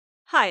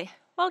Hi,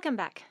 welcome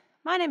back.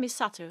 My name is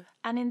Satu,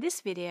 and in this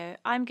video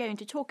I'm going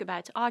to talk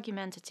about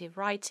argumentative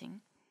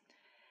writing.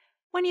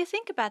 When you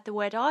think about the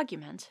word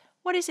argument,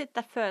 what is it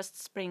that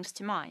first springs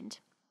to mind?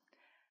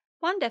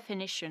 One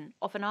definition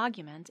of an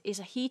argument is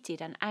a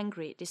heated and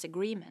angry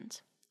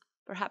disagreement.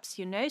 Perhaps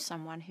you know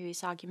someone who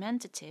is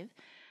argumentative,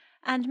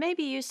 and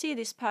maybe you see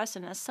this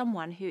person as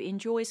someone who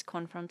enjoys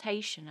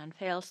confrontation and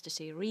fails to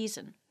see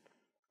reason.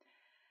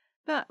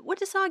 But what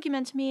does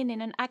argument mean in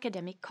an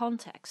academic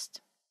context?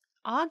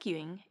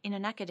 Arguing in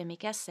an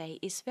academic essay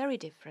is very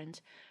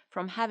different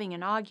from having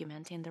an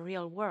argument in the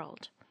real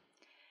world.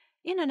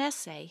 In an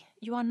essay,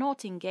 you are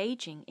not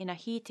engaging in a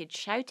heated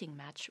shouting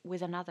match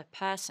with another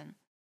person.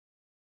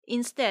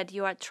 Instead,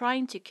 you are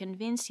trying to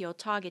convince your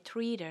target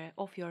reader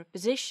of your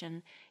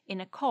position in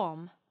a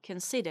calm,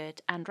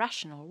 considered, and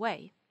rational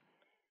way.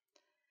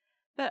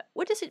 But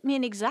what does it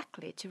mean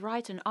exactly to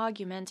write an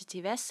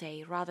argumentative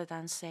essay rather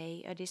than,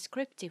 say, a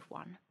descriptive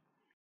one?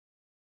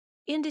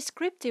 In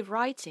descriptive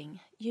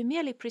writing, you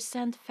merely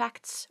present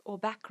facts or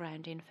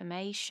background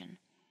information.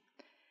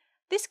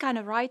 This kind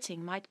of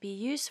writing might be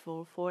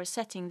useful for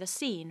setting the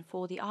scene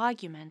for the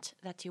argument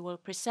that you will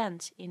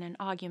present in an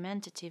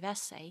argumentative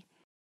essay.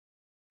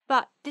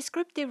 But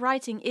descriptive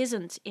writing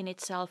isn't in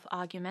itself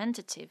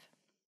argumentative.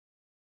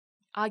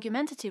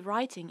 Argumentative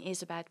writing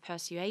is about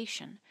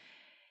persuasion.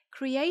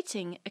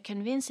 Creating a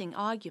convincing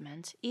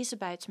argument is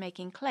about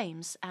making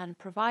claims and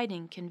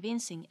providing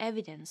convincing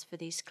evidence for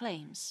these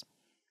claims.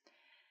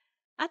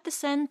 At the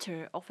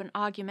center of an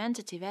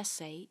argumentative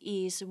essay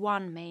is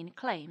one main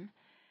claim.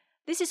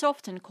 This is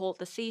often called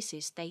the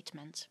thesis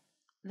statement.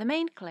 The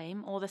main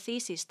claim, or the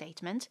thesis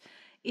statement,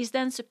 is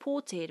then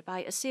supported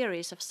by a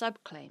series of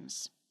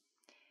subclaims.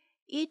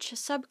 Each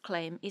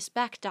subclaim is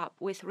backed up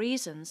with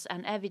reasons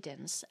and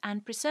evidence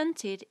and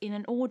presented in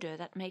an order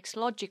that makes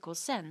logical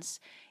sense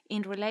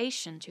in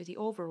relation to the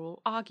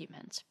overall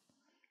argument.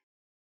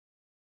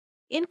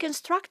 In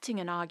constructing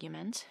an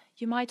argument,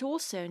 you might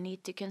also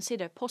need to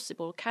consider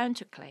possible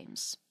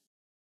counterclaims.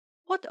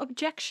 What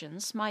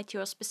objections might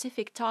your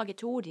specific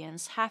target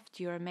audience have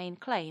to your main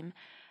claim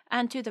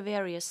and to the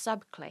various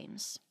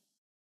subclaims?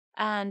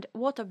 And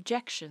what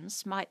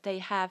objections might they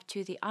have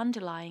to the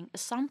underlying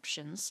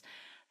assumptions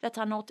that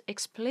are not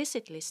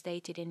explicitly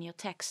stated in your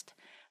text,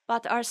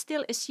 but are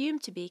still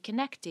assumed to be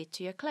connected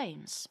to your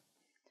claims?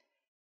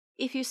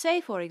 If you say,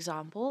 for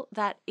example,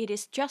 that it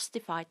is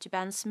justified to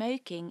ban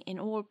smoking in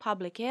all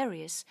public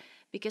areas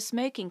because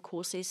smoking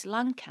causes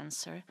lung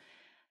cancer,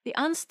 the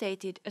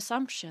unstated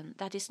assumption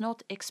that is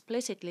not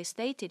explicitly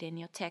stated in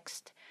your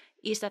text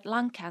is that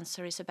lung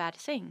cancer is a bad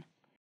thing.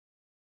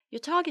 Your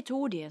target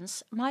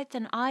audience might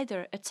then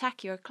either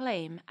attack your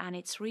claim and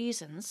its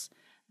reasons,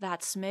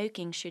 that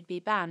smoking should be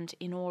banned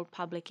in all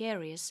public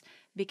areas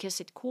because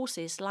it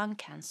causes lung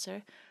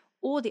cancer,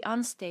 or the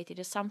unstated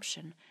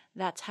assumption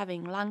that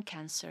having lung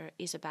cancer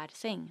is a bad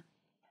thing.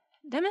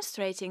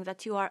 Demonstrating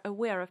that you are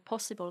aware of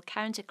possible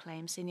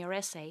counterclaims in your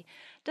essay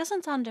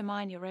doesn't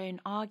undermine your own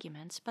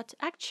arguments, but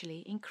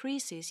actually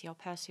increases your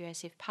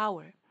persuasive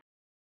power.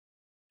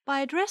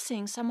 By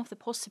addressing some of the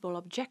possible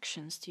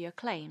objections to your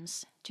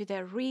claims, to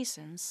their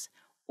reasons,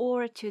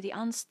 or to the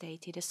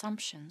unstated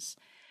assumptions,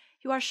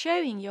 you are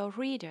showing your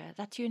reader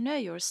that you know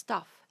your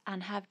stuff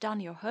and have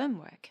done your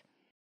homework.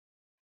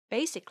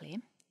 Basically,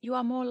 you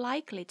are more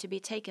likely to be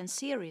taken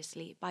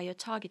seriously by your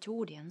target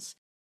audience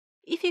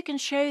if you can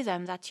show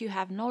them that you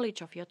have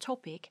knowledge of your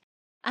topic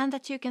and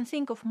that you can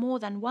think of more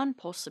than one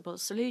possible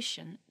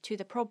solution to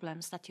the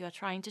problems that you are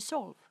trying to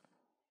solve.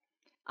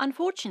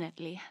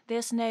 Unfortunately,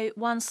 there's no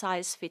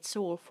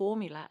one-size-fits-all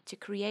formula to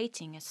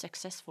creating a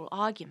successful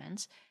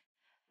argument,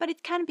 but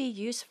it can be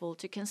useful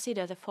to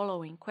consider the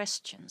following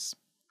questions.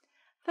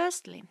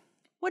 Firstly,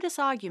 what does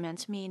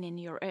argument mean in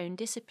your own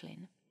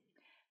discipline?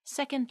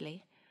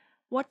 Secondly,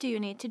 what do you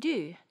need to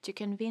do to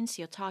convince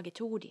your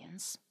target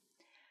audience?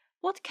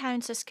 What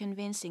counts as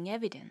convincing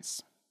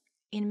evidence?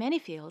 In many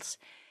fields,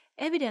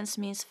 evidence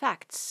means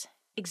facts,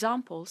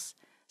 examples,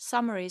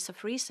 summaries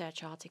of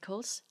research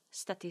articles,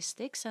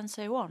 statistics, and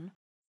so on.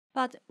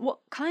 But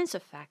what kinds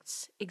of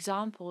facts,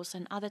 examples,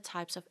 and other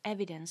types of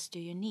evidence do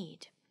you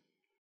need?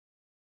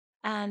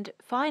 And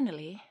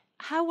finally,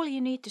 how will you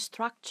need to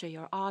structure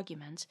your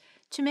argument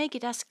to make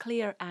it as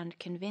clear and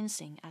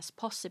convincing as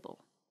possible?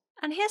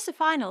 And here's the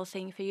final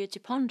thing for you to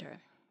ponder.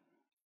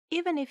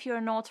 Even if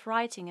you're not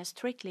writing a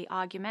strictly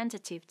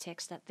argumentative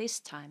text at this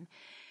time,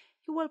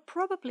 you will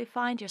probably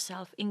find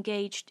yourself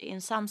engaged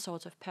in some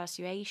sort of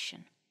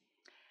persuasion.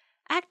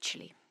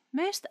 Actually,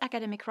 most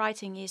academic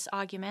writing is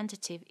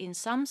argumentative in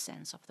some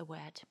sense of the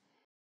word.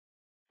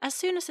 As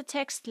soon as a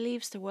text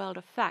leaves the world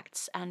of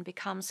facts and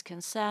becomes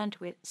concerned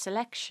with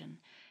selection,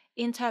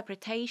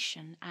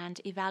 interpretation, and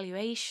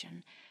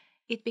evaluation,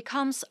 it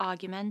becomes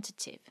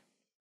argumentative.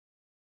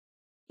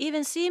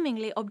 Even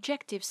seemingly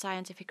objective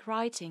scientific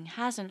writing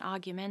has an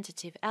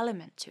argumentative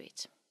element to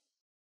it.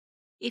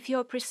 If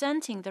you're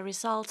presenting the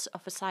results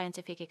of a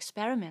scientific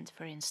experiment,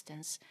 for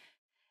instance,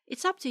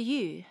 it's up to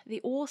you, the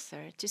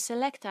author, to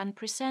select and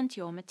present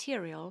your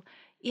material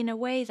in a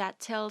way that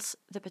tells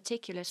the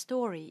particular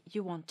story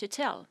you want to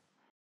tell.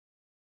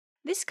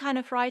 This kind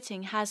of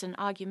writing has an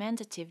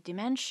argumentative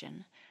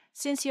dimension,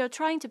 since you're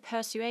trying to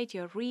persuade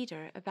your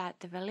reader about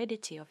the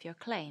validity of your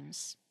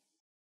claims.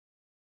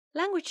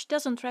 Language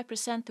doesn't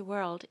represent the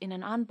world in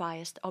an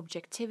unbiased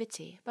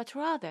objectivity, but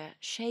rather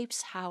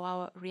shapes how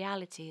our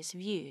reality is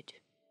viewed.